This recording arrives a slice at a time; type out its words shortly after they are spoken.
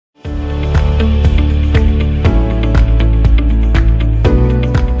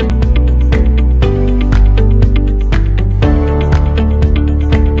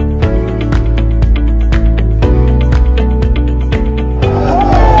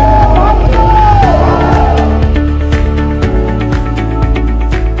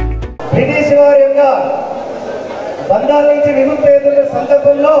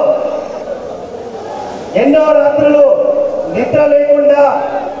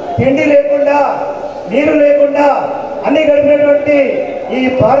తిండి లేకుండా నీరు లేకుండా అన్ని గడిపినటువంటి ఈ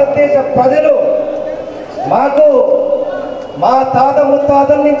భారతదేశ ప్రజలు మాకు మా తాత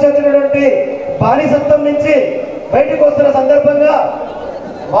ముత్తాతల నుంచి వచ్చినటువంటి బానిసత్వం నుంచి బయటకు వస్తున్న సందర్భంగా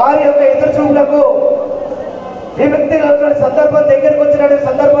వారి యొక్క ఎదురుచూపులకు విముక్తి సందర్భం దగ్గరికి వచ్చినటువంటి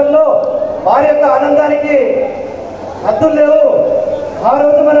సందర్భంలో వారి యొక్క ఆనందానికి హద్దులు లేవు. ఆ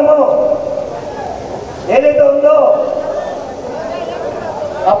రోజు మనము ఏదైతే ఉందో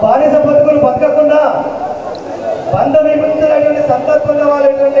ఆ బానిస బతుకులు బతకకుండా బంధ విముక్తులైనటువంటి సందర్భంగా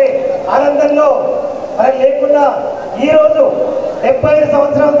వాళ్ళటువంటి ఆనందంలో మనకి లేకుండా ఈరోజు 75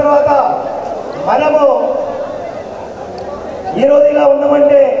 సంవత్సరాల తర్వాత మనము ఈరోజు ఇలా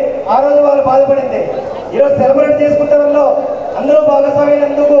ఉన్నామంటే ఆ రోజు వాళ్ళు బాధపడింది. ఈరోజు సెలబ్రేట్ చేసుకుంటామలో అందరూ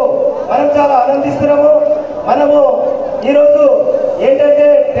భాగస్వామ్యమైనందుకు మనం చాలా ఆనందిస్తున్నాము. మనము ఈరోజు ఏంటంటే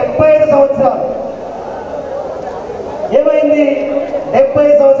 75 సంవత్సరాలు ఏమైంది,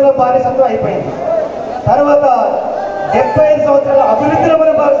 75 సంవత్సరాల బానిసత్వం అయిపోయింది. తర్వాత 75 సంవత్సరాల అభివృద్ధిలో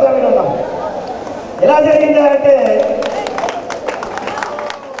మనం భాగస్వామ్యం ఉన్నాం. ఎలా జరిగింది అంటే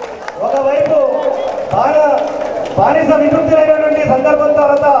ఒకవైపు బానిస విముక్తులైనటువంటి సందర్భం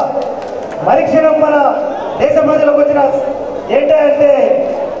తర్వాత మరుక్షణం మన దేశ ప్రజలకు వచ్చిన ఏంటంటే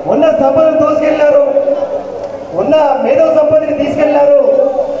ఉన్న సంపదను దోసుకెళ్లారు, ఉన్న మేధో సంపదని తీసుకెళ్లారు.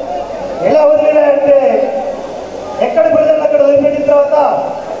 ఎలా వదిలేదంటే ఎక్కడ ప్రజలు అక్కడ వదిలిపెట్టిన తర్వాత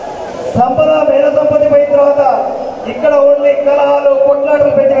సంపద మేధో సంపత్తి పోయిన తర్వాత ఇక్కడ ఓన్లీ కలహాలు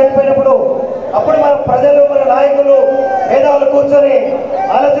కొట్లాటలు పెట్టి వెళ్ళిపోయినప్పుడు అప్పుడు మన ప్రజలు మన నాయకులు మేధావులు కూర్చొని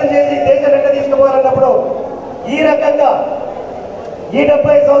ఆలోచన చేసి దేశాన్ని ఎట్లా తీసుకుపోవాలన్నప్పుడు ఈ రకంగా ఈ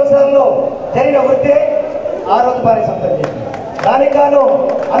 75 సంవత్సరాల్లో జరిగిన వృద్ధి ఆ రోజు బానిసత్వం చేసింది. దానికి గాను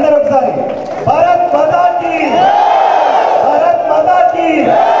అందరూ ఒకసారి భారత్ మాతా కీ, భారత్ మాతా కీ,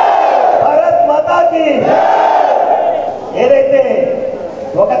 భారత్ మాతా కీ. ఏదైతే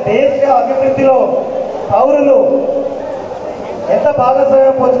ఒక దేశ అభివృద్ధిలో పౌరులు ఎంత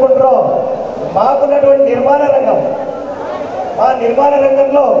భాగస్వామ్యం పంచుకుంటారో మాకున్నటువంటి నిర్మాణ రంగం, ఆ నిర్మాణ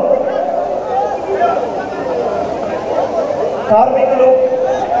రంగంలో కార్మికులు,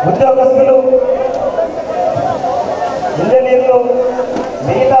 ఉద్యోగస్తులు, ఇంజనీర్లు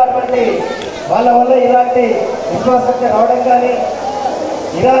మిగతా అటువంటి వాళ్ళ వల్ల ఇలాంటి ఇన్ఫ్రాస్ట్రక్చర్ రావడం కానీ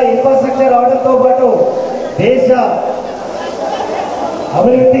ఇలా ఇన్ఫ్రాస్ట్రక్చర్ రావడంతో పాటు దేశ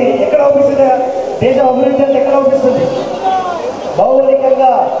అభివృద్ధి ఎక్కడ అవుపిస్తుంది, దేశ అభివృద్ధి అంటే ఎక్కడ అవుపిస్తుంది,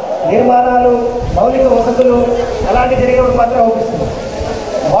 భౌగోళికంగా నిర్మాణాలు, మౌలిక వసతులు అలాంటి జరిగినప్పుడు మాత్రం అవుపిస్తుంది.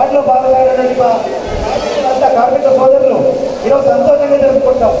 వాటిలో భాగమైనటువంటి కార్మిక సోదరులు ఈరోజు సంతోషంగా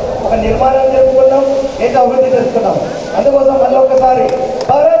జరుపుకుంటాం, ఒక నిర్మాణం జరుపుకున్నాం, దేశ అభివృద్ధి జరుపుకున్నాం. అందుకోసం మళ్ళీ ఒకసారి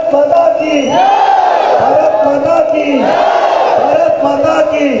భారత్ మాతా కీ, భారత్ మాతా కీ, భారత్ మాతా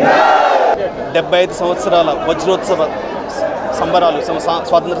కీ. 75 సంవత్సరాల వజ్రోత్సవ సంబరాలు,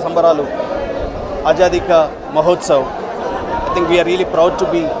 స్వాతంత్ర సంబరాలు, ఆజాదీ కా Mahotsav. I think we are really proud to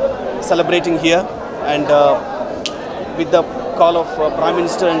be celebrating here, and with the call of Prime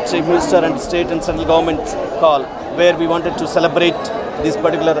Minister and Chief Minister and state and central government call, where we wanted to celebrate this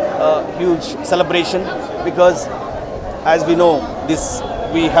particular huge celebration, because as we know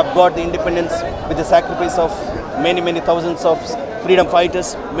we have got the independence with the sacrifice of many thousands of freedom fighters,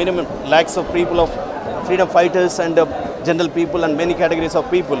 minimum lakhs of people of freedom fighters and general people and many categories of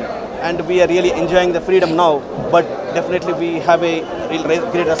people, and we are really enjoying the freedom now, but definitely we have a real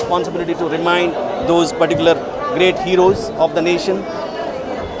great responsibility to remind those particular great heroes of the nation,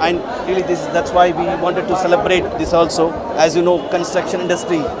 and really that's why we wanted to celebrate this also. As you know, construction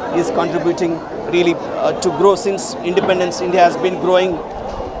industry is contributing really to grow since independence. India has been growing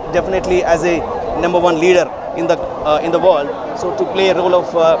definitely as a #1 leader in the world, so to play a role of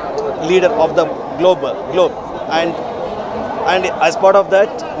leader of the globe, and as part of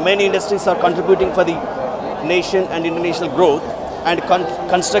that, many industries are contributing for the nation and international growth, and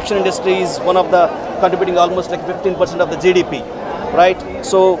construction industry is one of the contributing almost like 15% of the GDP, right?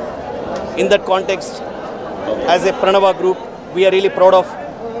 So in that context, as a Pranava group, we are really proud of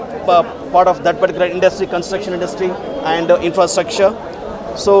part of that particular industry, construction industry and infrastructure.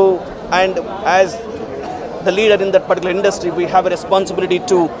 So, and as the leader in that particular industry, we have a responsibility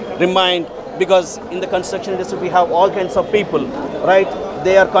to remind, because in the construction industry we have all kinds of people, right?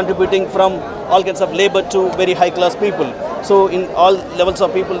 They are contributing from all kinds of labor to very high class people. So in all levels of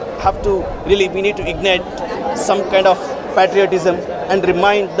people have to really, we need to ignite some kind of patriotism and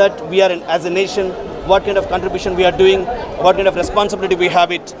remind that we are as a nation, what kind of contribution we are doing, what kind of responsibility we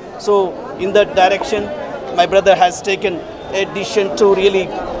have it. So in that direction, my brother has taken a decision to really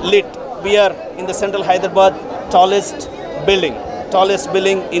lit. We are in the central Hyderabad tallest building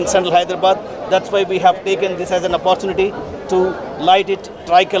in central Hyderabad, That's why we have taken this as an opportunity to light it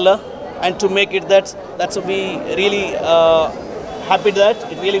tricolor and to make it that's we really happy that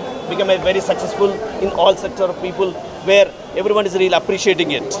it really became a very successful in all sector of people where everyone is really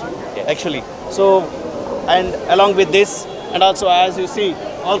appreciating it actually. So, and along with this, and also as you see,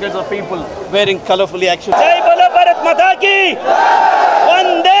 all kinds of people wearing colorfully actually. Jai Bolo Bharat Mata Ki!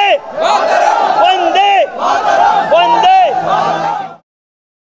 Vande! Vande!